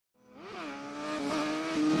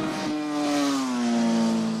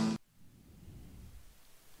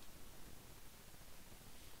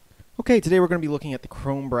Okay, today we're going to be looking at the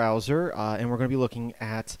Chrome browser, and we're going to be looking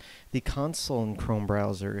at the console in Chrome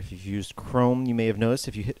browser. If you've used Chrome, you may have noticed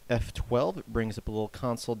if you hit F12, it brings up a little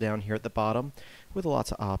console down here at the bottom with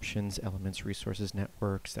lots of options, elements, resources,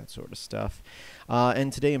 networks, that sort of stuff.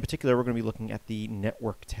 And today in particular, we're going to be looking at the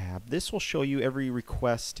network tab. This will show you every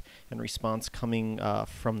request and response coming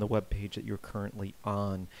from the web page that you're currently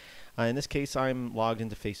on. In this case, I'm logged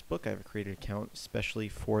into Facebook. I have a created account especially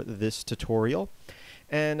for this tutorial.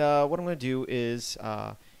 And what I'm going to do is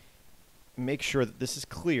make sure that this is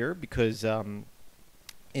clear because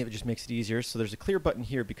it just makes it easier. So there's a clear button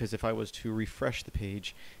here because if I was to refresh the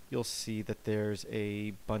page, you'll see that there's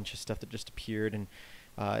a bunch of stuff that just appeared. And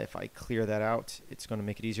if I clear that out, it's going to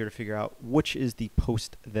make it easier to figure out which is the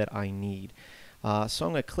post that I need. So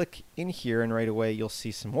I'm going to click in here, and right away you'll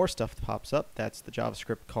see some more stuff that pops up. That's the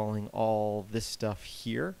JavaScript calling all this stuff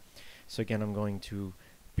here. So again, I'm going to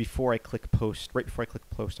right before I click post,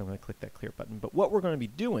 I'm going to click that clear button. But what we're going to be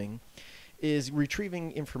doing is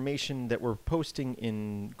retrieving information that we're posting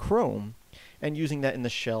in Chrome and using that in the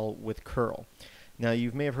shell with curl. Now,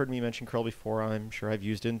 you may have heard me mention curl before. I'm sure I've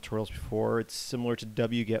used it in tutorials before. It's similar to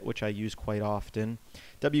wget, which I use quite often.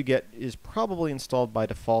 Wget is probably installed by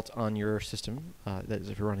default on your system. That is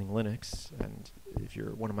if you're running Linux. And if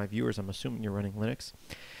you're one of my viewers, I'm assuming you're running Linux.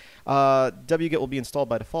 wget will be installed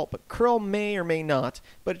by default, but curl may or may not,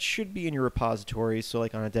 but it should be in your repositories. So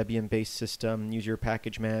like on a Debian-based system, use your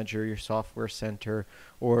package manager, your software center,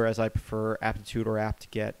 or as I prefer, aptitude or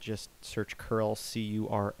apt-get, just search curl,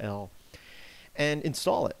 cURL, and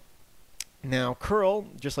install it. Now, curl,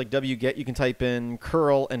 just like wget, you can type in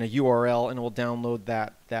curl and a URL, and it will download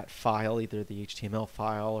that file, either the HTML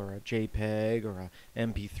file or a JPEG or a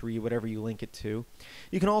MP3, whatever you link it to.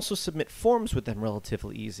 You can also submit forms with them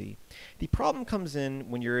relatively easy. The problem comes in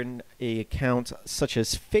when you're in an account such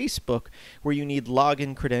as Facebook, where you need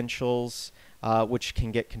login credentials, which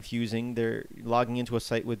can get confusing. They're logging into a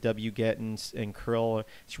site with wget and curl.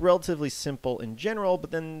 It's relatively simple in general,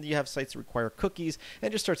 but then you have sites that require cookies, and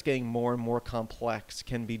it just starts getting more and more complex.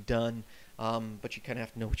 Can be done, but you kind of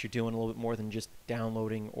have to know what you're doing a little bit more than just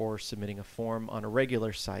downloading or submitting a form on a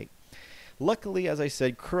regular site. Luckily, as I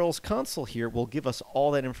said, curl's console here will give us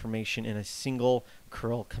all that information in a single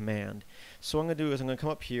curl command. So what I'm going to do is I'm going to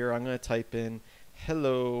come up here, I'm going to type in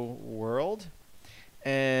hello world.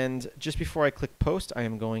 And just before I click post, I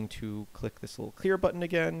am going to click this little clear button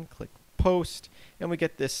again, click post, and we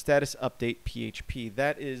get this status update PHP.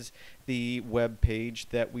 That is the web page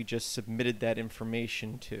that we just submitted that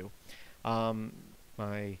information to.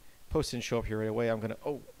 My post didn't show up here right away.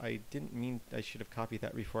 I didn't mean, I should have copied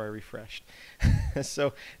that before I refreshed.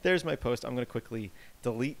 So there's my post. I'm going to quickly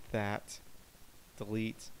delete that.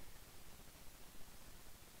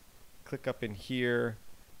 Click up in here.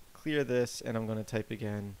 Clear this, and I'm going to type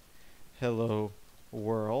again hello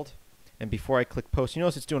world. And before I click post, you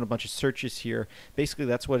notice it's doing a bunch of searches here. Basically,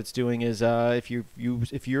 that's what it's doing is if you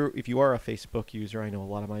are a Facebook user, I know a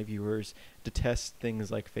lot of my viewers detest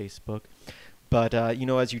things like Facebook, but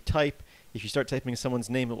as you type, if you start typing someone's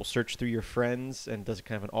name, it will search through your friends and does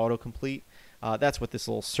kind of an autocomplete. That's what this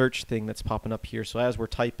little search thing that's popping up here. So as we're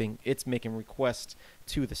typing, it's making requests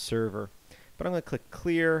to the server. But I'm going to click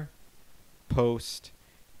clear, post.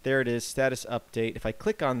 There it is, status update. If I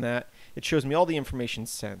click on that, it shows me all the information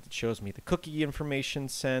sent. It shows me the cookie information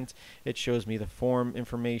sent. It shows me the form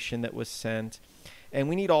information that was sent. And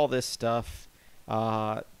we need all this stuff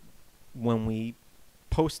when we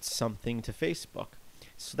post something to Facebook.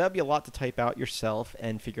 So that'd be a lot to type out yourself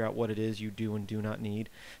and figure out what it is you do and do not need.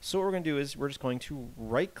 So what we're going to do is we're just going to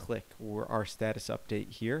right-click our status update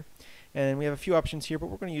here. And we have a few options here, but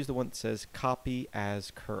we're going to use the one that says copy as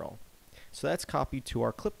curl. So that's copied to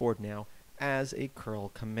our clipboard now as a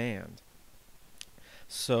curl command.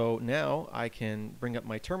 So now I can bring up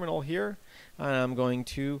my terminal here, and I'm going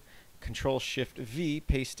to Control-Shift-V,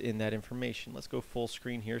 paste in that information. Let's go full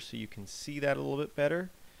screen here so you can see that a little bit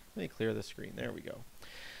better. Let me clear the screen. There we go.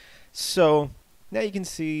 So now you can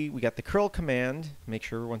see we got the curl command. Make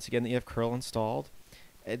sure once again that you have curl installed.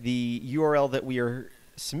 The URL that we are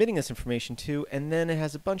submitting this information to, and then it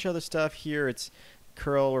has a bunch of other stuff here. It's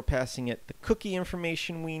curl, we're passing it the cookie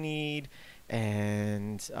information we need,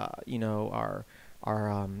 and our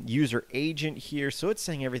user agent here. So it's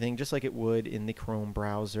saying everything just like it would in the Chrome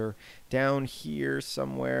browser. Down here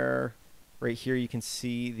somewhere, right here, you can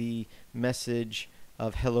see the message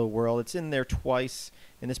of hello world. It's in there twice.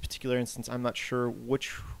 In this particular instance, I'm not sure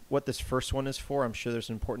what this first one is for. I'm sure there's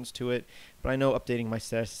an importance to it, but I know updating my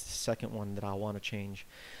status is the second one that I'll want to change.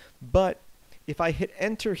 But if I hit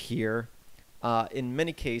enter here, in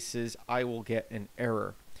many cases, I will get an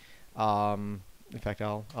error. In fact,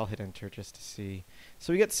 I'll hit enter just to see.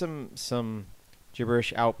 So we get some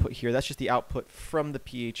gibberish output here. That's just the output from the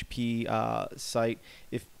PHP site.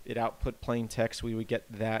 If it output plain text, we would get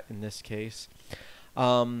that in this case.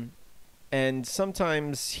 And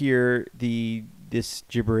sometimes here this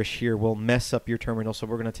gibberish here will mess up your terminal, so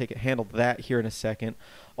we're going to handle that here in a second.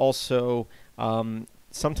 Also,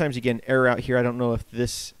 sometimes you get an error out here. I don't know if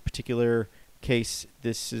this particular case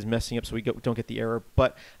this is messing up so we don't get the error,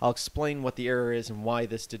 but I'll explain what the error is and why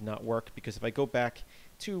this did not work, because if I go back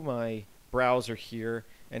to my browser here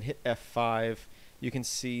and hit F5, you can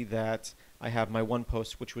see that I have my one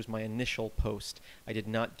post, which was my initial post. I did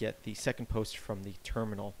not get the second post from the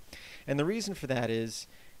terminal. And the reason for that is,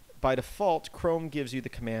 by default, Chrome gives you the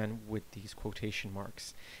command with these quotation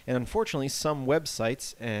marks. And unfortunately, some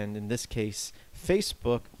websites, and in this case,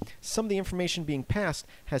 Facebook, some of the information being passed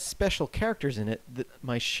has special characters in it that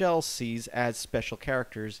my shell sees as special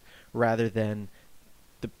characters rather than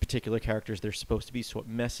the particular characters they're supposed to be, so it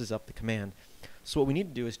messes up the command. So what we need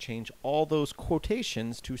to do is change all those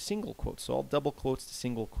quotations to single quotes. So all double quotes to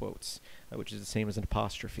single quotes, which is the same as an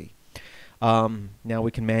apostrophe. Now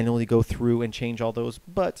we can manually go through and change all those,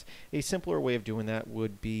 but a simpler way of doing that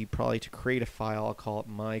would be probably to create a file. I'll call it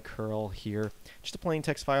my cURL here. Just a plain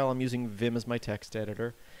text file. I'm using Vim as my text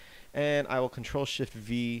editor. And I will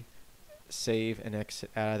Control-Shift-V, save, and exit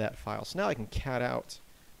out of that file. So now I can cat out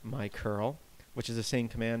my cURL, which is the same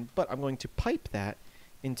command, but I'm going to pipe that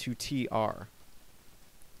into tr.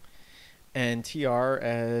 And tr,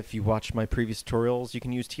 if you watched my previous tutorials, you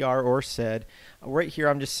can use tr or sed. Right here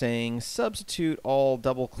I'm just saying substitute all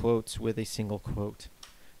double quotes with a single quote.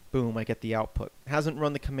 Boom, I get the output. Hasn't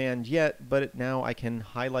run the command yet, but now I can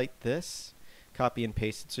highlight this, copy and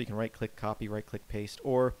paste it, so you can right-click copy, right-click paste,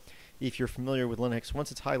 or if you're familiar with Linux,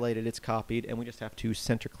 once it's highlighted, it's copied, and we just have to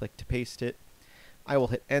center-click to paste it. I will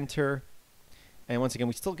hit enter, and once again,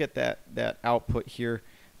 we still get that output here,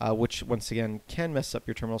 which once again can mess up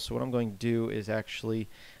your terminal. So what I'm going to do is actually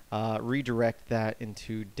redirect that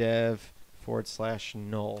into dev/null.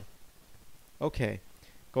 Okay,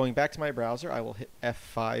 going back to my browser, I will hit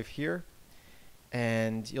F5 here,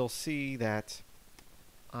 and you'll see that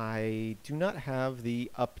I do not have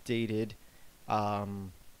the updated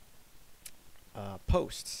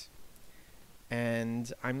posts.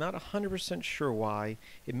 And I'm not 100% sure why.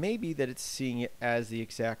 It may be that it's seeing it as the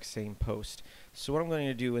exact same post. So what I'm going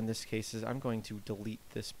to do in this case is I'm going to delete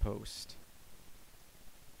this post.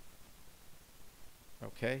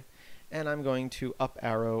 Okay, and I'm going to up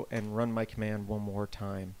arrow and run my command one more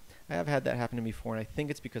time. I have had that happen to me before, and I think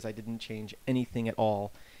it's because I didn't change anything at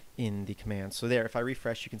all in the command. So there, if I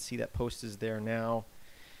refresh, you can see that post is there now.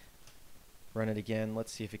 Run it again.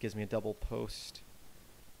 Let's see if it gives me a double post.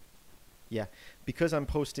 Yeah, because I'm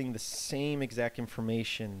posting the same exact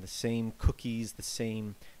information, the same cookies, the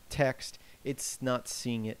same text, it's not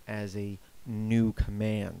seeing it as a new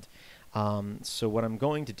command. So what I'm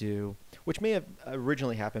going to do, which may have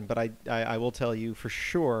originally happened, but I will tell you for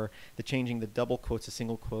sure that changing the double quotes to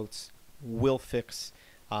single quotes will fix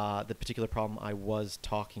the particular problem I was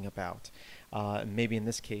talking about. Maybe in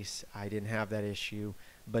this case I didn't have that issue,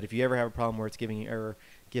 but if you ever have a problem where it's giving you error,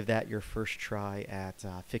 give that your first try at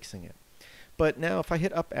fixing it. But now if I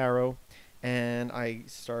hit up arrow and I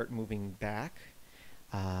start moving back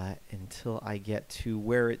until I get to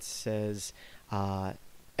where it says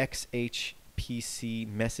XHPC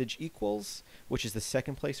message equals, which is the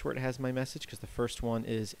second place where it has my message, because the first one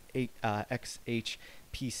is XHPC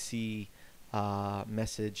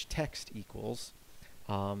message text equals.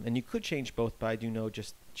 And you could change both, but I do know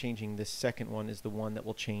just changing this second one is the one that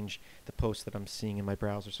will change the post that I'm seeing in my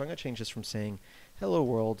browser. So I'm going to change this from saying hello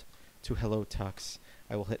world to hello tux.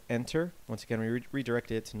 I will hit enter. Once again, we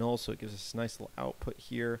redirected it to null, so it gives us a nice little output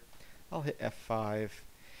here. I'll hit F5,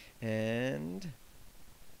 and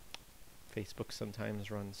Facebook sometimes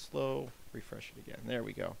runs slow. Refresh it again. There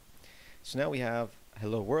we go. So now we have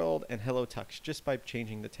hello world and hello tux just by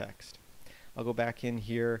changing the text. I'll go back in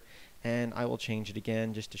here and I will change it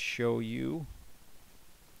again just to show you.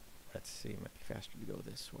 Let's see, it might be faster to go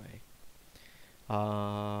this way.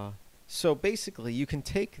 So basically, you can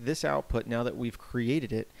take this output now that we've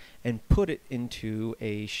created it and put it into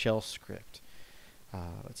a shell script.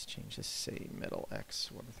 Let's change this, say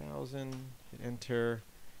metalx1000, hit enter,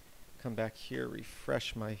 come back here,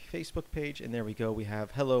 refresh my Facebook page, and there we go. We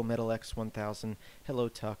have hello metalx1000, hello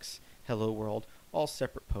tux, hello world, all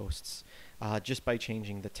separate posts just by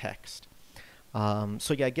changing the text.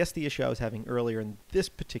 So yeah, I guess the issue I was having earlier in this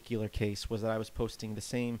particular case was that I was posting the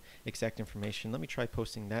same exact information. Let me try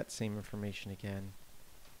posting that same information again.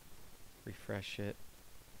 Refresh it.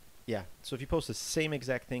 Yeah, so if you post the same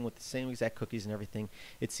exact thing with the same exact cookies and everything,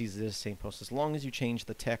 it sees it as the same post. As long as you change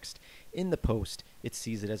the text in the post, it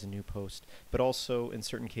sees it as a new post. But also, in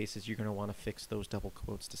certain cases, you're going to want to fix those double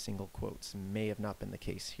quotes to single quotes. May have not been the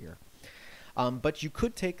case here. But you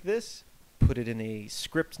could take this, put it in a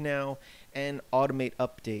script now, and automate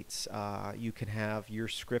updates. You can have your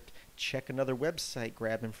script check another website,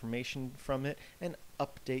 grab information from it, and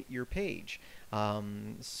update your page.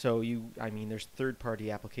 There's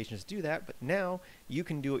third-party applications to do that, but now you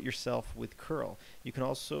can do it yourself with cURL. You can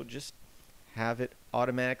also just have it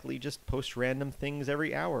automatically just post random things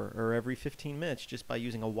every hour or every 15 minutes just by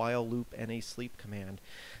using a while loop and a sleep command.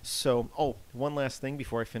 So, one last thing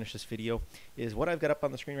before I finish this video is what I've got up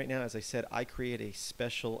on the screen right now. As I said, I create a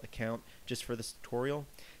special account just for this tutorial.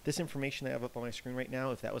 This information I have up on my screen right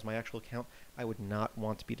now, if that was my actual account, I would not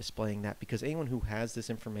want to be displaying that, because anyone who has this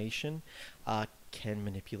information can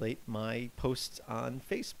manipulate my posts on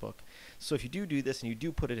Facebook. So if you do this and you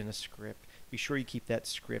do put it in a script, be sure you keep that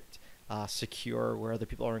script secure, where other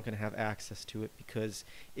people aren't going to have access to it, because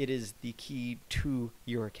it is the key to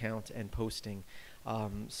your account and posting.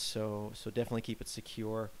 So definitely keep it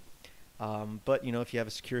secure. But if you have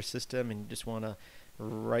a secure system and you just want to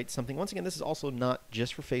write something, once again, this is also not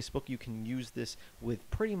just for Facebook. You can use this with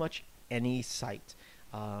pretty much any site.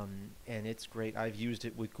 And it's great. I've used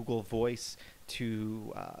it with Google Voice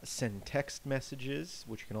to send text messages,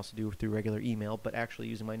 which you can also do through regular email, but actually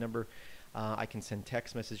using my number, I can send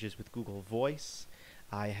text messages with Google Voice.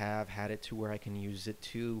 I have had it to where I can use it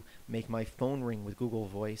to make my phone ring with Google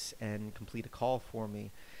Voice and complete a call for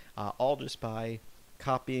me, all just by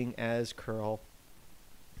copying as cURL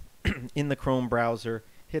in the Chrome browser,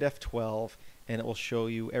 hit F12, and it will show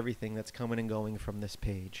you everything that's coming and going from this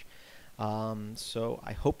page. So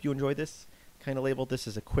I hope you enjoyed this. Kind of labeled this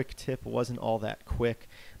as a quick tip. It wasn't all that quick,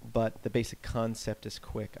 but the basic concept is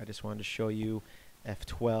quick. I just wanted to show you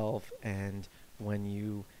F12, and when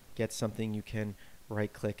you get something, you can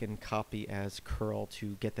right-click and copy as cURL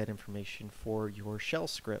to get that information for your shell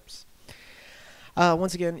scripts.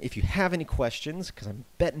 Once again, if you have any questions, because I'm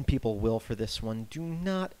betting people will for this one, do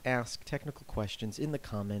not ask technical questions in the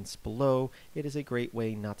comments below. It is a great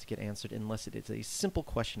way not to get answered unless it is a simple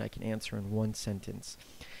question I can answer in one sentence.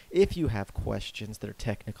 If you have questions that are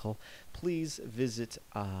technical, please visit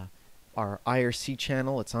our IRC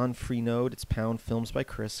channel. It's on Freenode. It's #Films by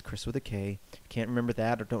Chris, Chris with a K. If you can't remember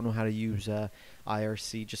that or don't know how to use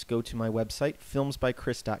IRC, just go to my website,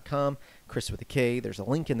 filmsbychris.com, Chris with a K. There's a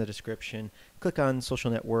link in the description. Click on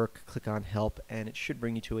Social Network, click on Help, and it should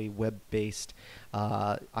bring you to a web-based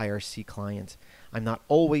IRC client. I'm not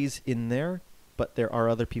always in there, but there are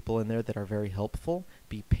other people in there that are very helpful.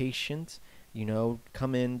 Be patient.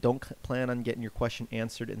 Come in. Don't plan on getting your question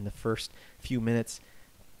answered in the first few minutes.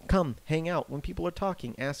 Come, hang out when people are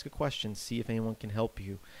talking, ask a question, see if anyone can help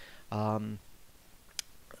you. But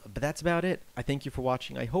that's about it. I thank you for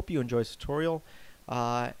watching. I hope you enjoy this tutorial,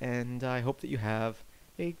 and I hope that you have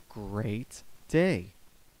a great day.